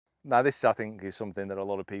Now this, I think, is something that a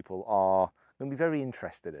lot of people are going to be very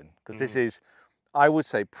interested in, because this is, I would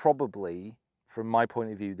say, probably, from my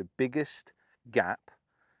point of view, the biggest gap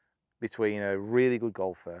between a really good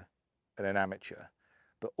golfer and an amateur,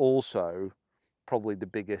 but also probably the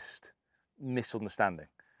biggest misunderstanding.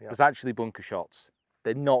 Because actually bunker shots,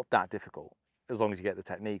 they're not that difficult as long as you get the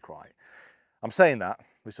technique right. I'm saying that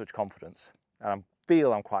with such confidence, and I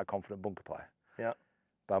feel I'm quite a confident bunker player. Yeah.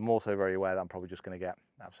 But I'm also very aware that I'm probably just going to get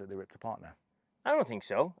absolutely ripped apart now. I don't think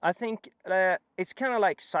so. I think it's kind of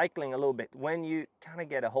like cycling a little bit. When you kind of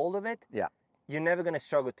get a hold of it, Yeah. you're never going to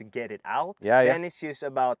struggle to get it out. Yeah, Then it's just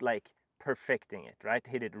about like perfecting it, right?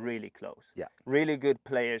 Hit it really close. Yeah. Really good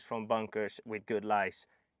players from bunkers with good lies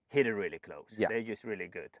hit it really close. Yeah. They're just really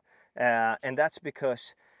good. And that's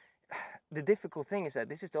because the difficult thing is that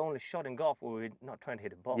this is the only shot in golf where we're not trying to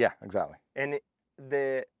hit a ball. Yeah, exactly. And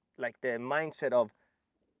the mindset of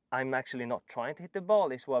I'm actually not trying to hit the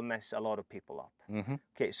ball is what messes a lot of people up.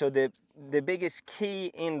 Okay, so the biggest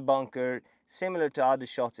key in bunker, similar to other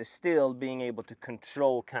shots, is still being able to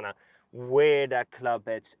control kind of where that club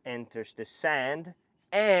head enters the sand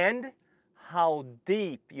and how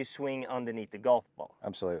deep you swing underneath the golf ball.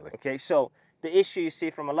 Absolutely. Okay, so the issue you see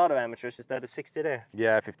from a lot of amateurs is that the 60 there.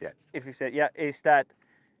 Yeah, 58. If you say, yeah, is that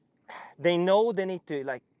they know they need to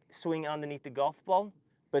like swing underneath the golf ball,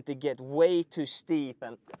 but they get way too steep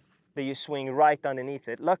and that you swing right underneath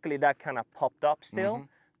it. Luckily, that kind of popped up still,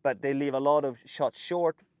 but they leave a lot of shots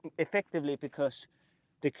short, effectively because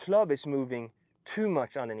the club is moving too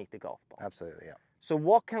much underneath the golf ball. Absolutely, yeah. So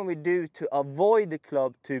what can we do to avoid the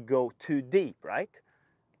club to go too deep, right?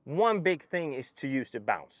 One big thing is to use the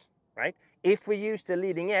bounce, right? If we use the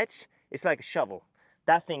leading edge, it's like a shovel.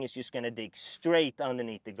 That thing is just going to dig straight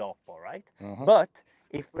underneath the golf ball, right? But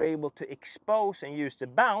if we're able to expose and use the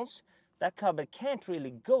bounce, that club head can't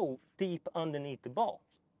really go deep underneath the ball,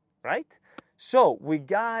 right? So we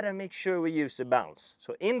gotta make sure we use the bounce.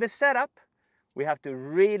 So in the setup, we have to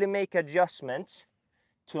really make adjustments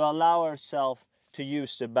to allow ourselves to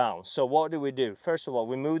use the bounce. So what do? First of all,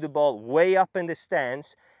 we move the ball way up in the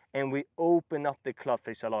stance and we open up the club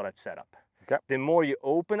face a lot at setup. Okay. The more you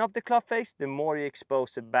open up the club face, the more you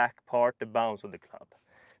expose the back part, the bounce of the club.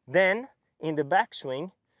 Then in the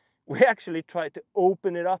backswing, we actually try to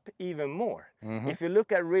open it up even more. If you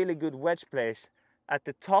look at really good wedge players at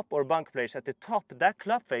the top, or bunker players at the top, that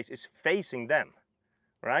club face is facing them,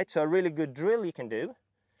 right? So a really good drill you can do,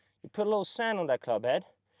 you put a little sand on that club head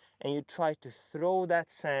and you try to throw that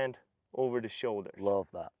sand over the shoulders. Love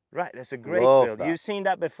that. Right, that's a great drill. That. You've seen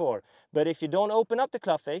that before. But if you don't open up the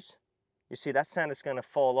club face, you see that sand is going to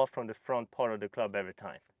fall off from the front part of the club every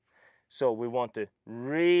time. So we want to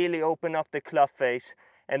really open up the club face.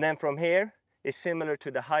 And then from here, it's similar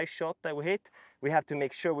to the high shot that we hit. We have to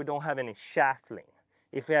make sure we don't have any shaftling.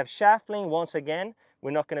 If we have shaftling, once again,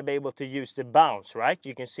 we're not going to be able to use the bounce, right?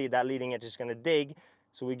 You can see that leading edge is going to dig.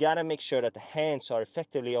 So we got to make sure that the hands are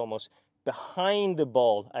effectively almost behind the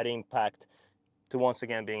ball at impact to once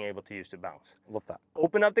again being able to use the bounce. Love that.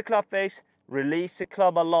 Open up the club face, release the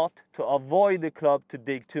club a lot to avoid the club to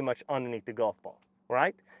dig too much underneath the golf ball,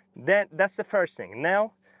 right? Then that's the first thing.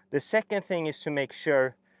 Now, the second thing is to make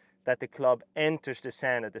sure that the club enters the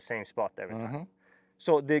sand at the same spot every time.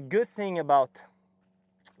 So the good thing about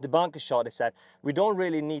the bunker shot is that we don't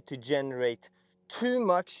really need to generate too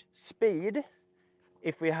much speed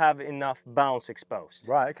if we have enough bounce exposed.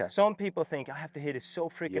 Right, okay. Some people think I have to hit it so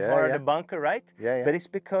freaking hard at the bunker, right? Yeah. But it's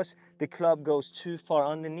because the club goes too far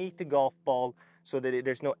underneath the golf ball so that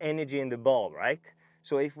there's no energy in the ball, right?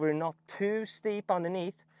 So if we're not too steep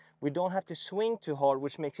underneath, we don't have to swing too hard,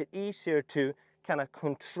 which makes it easier to kind of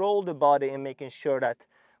control the body and making sure that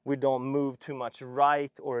we don't move too much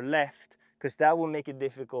right or left, because that will make it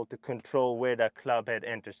difficult to control where that club head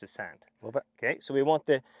enters the sand. Love it. Okay, so we want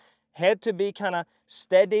the head to be kind of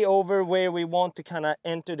steady over where we want to kind of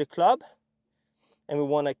enter the club, and we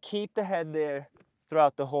want to keep the head there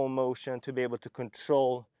throughout the whole motion to be able to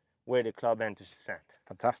control where the club enters the sand.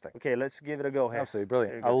 Fantastic. Okay, let's give it a go here. Absolutely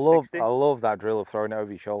brilliant. I 60. love that drill of throwing it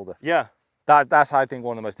over your shoulder. Yeah. That's, I think,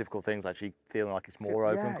 one of the most difficult things, actually feeling like it's more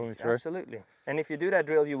open coming through. Absolutely. And if you do that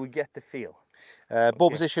drill, you will get the feel. Ball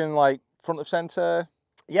position, like front of center.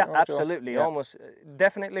 Yeah, Right, absolutely. yeah. Almost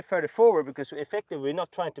definitely further forward, because effectively we're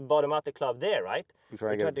not trying to bottom out the club there, right? We're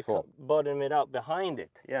trying to get it before. Bottom it out behind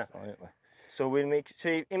it. Yeah. Absolutely. So we make,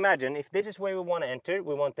 so imagine if this is where we want to enter,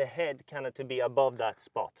 we want the head kind of to be above that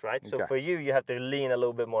spot, right? So Okay. for you, you have to lean a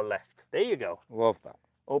little bit more left. There you go. Love that.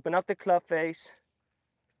 Open up the club face,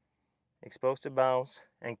 expose the bounce,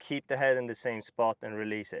 and keep the head in the same spot and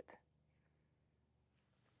release it.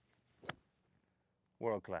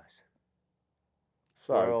 World class.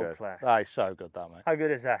 So World good. class. That is so good, that, mate. How good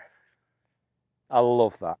is that? I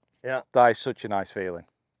love that. Yeah. That is such a nice feeling.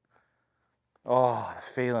 Oh, the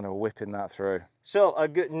feeling of whipping that through. So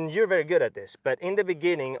you're very good at this, but in the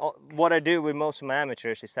beginning, what I do with most of my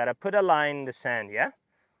amateurs is that I put a line in the sand, yeah?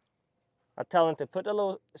 I tell them to put a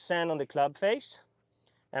little sand on the club face,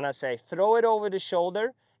 and I say, throw it over the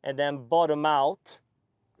shoulder, and then bottom out,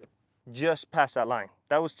 just past that line.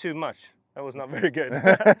 That was too much. That was not very good.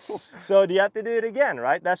 So you have to do it again,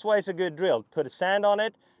 right? That's why it's a good drill. Put a sand on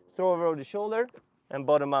it, throw it over the shoulder, and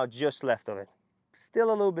bottom out just left of it. Still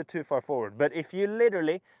a little bit too far forward, but if you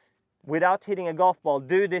literally, without hitting a golf ball,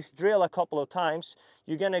 do this drill a couple of times,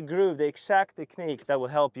 you're gonna groove the exact technique that will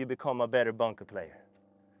help you become a better bunker player.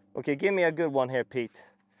 Okay, give me a good one here, Pete.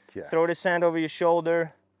 Yeah. Throw the sand over your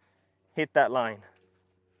shoulder, hit that line.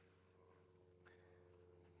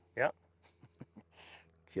 Yeah.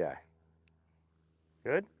 Yeah.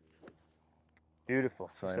 Good. Beautiful.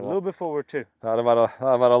 Tell Just you a what. little bit forward too. I'd have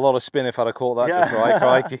had a lot of spin if I'd have caught that just right,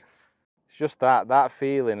 crikey. It's just that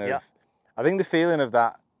feeling of, Yeah. I think the feeling of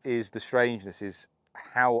that is the strangeness is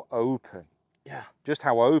how open. Yeah. Just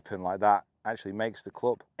how open like that actually makes the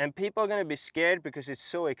club. And people are gonna be scared because it's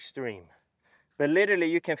so extreme. But literally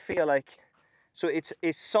you can feel like, so it's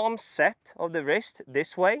some set of the wrist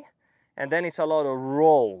this way, and then it's a lot of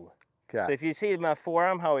roll. Okay. So if you see my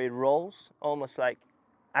forearm, how it rolls, almost like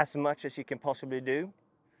as much as you can possibly do,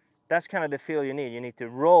 that's kind of the feel you need. You need to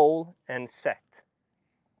roll and set.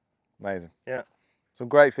 Amazing. Yeah. Some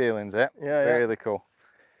great feelings, eh? Yeah, yeah. Really cool.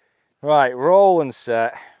 Right, roll and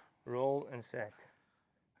set. Roll and set.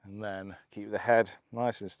 And then keep the head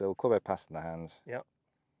nice and still, club head past in the hands. Yeah.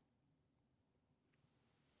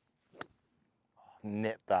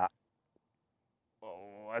 Nip that.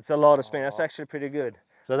 Oh, that's a lot of spin. That's actually pretty good.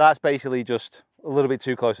 So that's basically just a little bit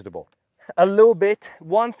too close to the ball. A little bit.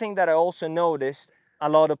 One thing that I also noticed a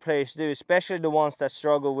lot of players do, especially the ones that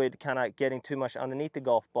struggle with kind of getting too much underneath the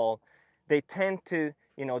golf ball, they tend to,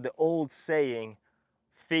 you know, the old saying,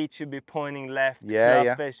 feet should be pointing left,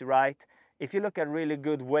 club face right. If you look at really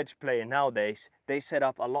good wedge player nowadays, they set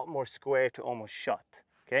up a lot more square to almost shut,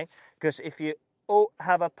 okay? Because if you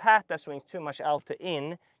have a path that swings too much out to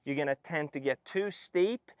in, you're gonna tend to get too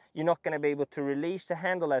steep. You're not gonna be able to release the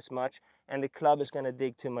handle as much, and the club is gonna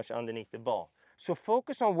dig too much underneath the ball. So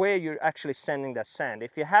focus on where you're actually sending that sand.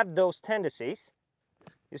 If you have those tendencies,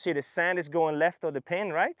 you see the sand is going left of the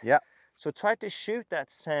pin, right? Yeah. So try to shoot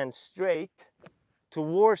that sand straight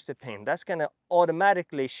towards the pin. That's gonna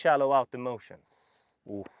automatically shallow out the motion.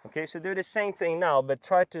 Oof. Okay, so do the same thing now, but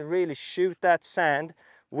try to really shoot that sand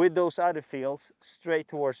with those other fields straight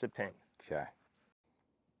towards the pin. Okay.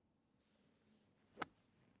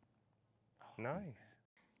 Nice.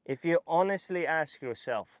 If you honestly ask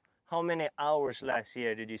yourself, how many hours last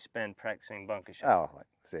year did you spend practicing bunker shot? Oh, like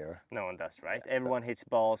 0. No one does, right? Everyone hits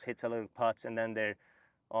balls, hits a little putts, and then they're,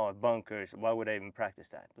 oh, bunkers, why would I even practice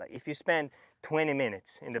that? Like if you spend 20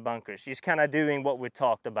 minutes in the bunkers, just kind of doing what we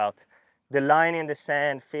talked about, the line in the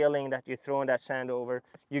sand, feeling that you're throwing that sand over,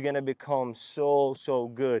 you're gonna become so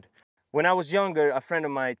good. When I was younger, a friend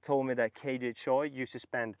of mine told me that KJ Choi used to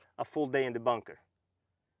spend a full day in the bunker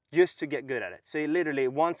just to get good at it. So he literally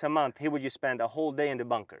once a month, he would just spend a whole day in the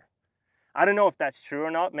bunker. I don't know if that's true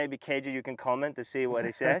or not. Maybe KJ, you can comment to see what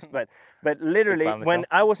he says. But literally, when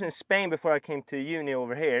I was in Spain before I came to uni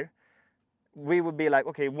over here, we would be like,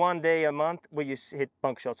 okay, one day a month, we just hit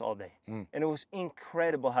bunk shots all day. And it was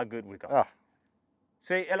incredible how good we got. Oh.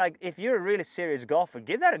 So like, if you're a really serious golfer,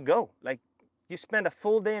 give that a go. Like, you spend a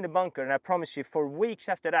full day in the bunker, and I promise you, for weeks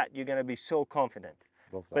after that, you're gonna be so confident.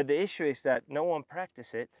 Love that. But the issue is that no one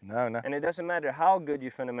practices it. No. And it doesn't matter how good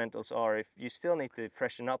your fundamentals are, if you still need to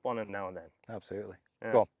freshen up on them now and then. Absolutely.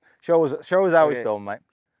 Yeah. Go on. Show us how it's done, mate.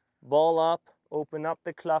 Ball up, open up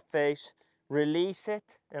the club face, release it,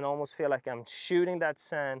 and almost feel like I'm shooting that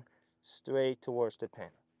sand straight towards the pin.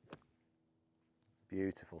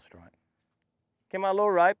 Beautiful strike. Came out a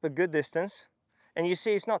little right, but good distance. And you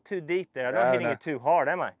see it's not too deep there. I'm not hitting it too hard,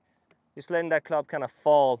 am I? Just letting that club kind of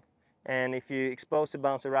fall. And if you expose the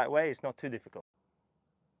bounce the right way, it's not too difficult.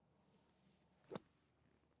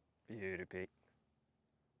 Beauty, Pete.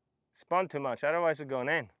 Spun too much, otherwise it's going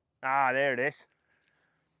in. Ah, there it is.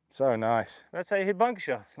 So nice. That's how you hit bunker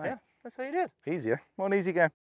shots. Right. Yeah, that's how you do it. Easier. One easy game.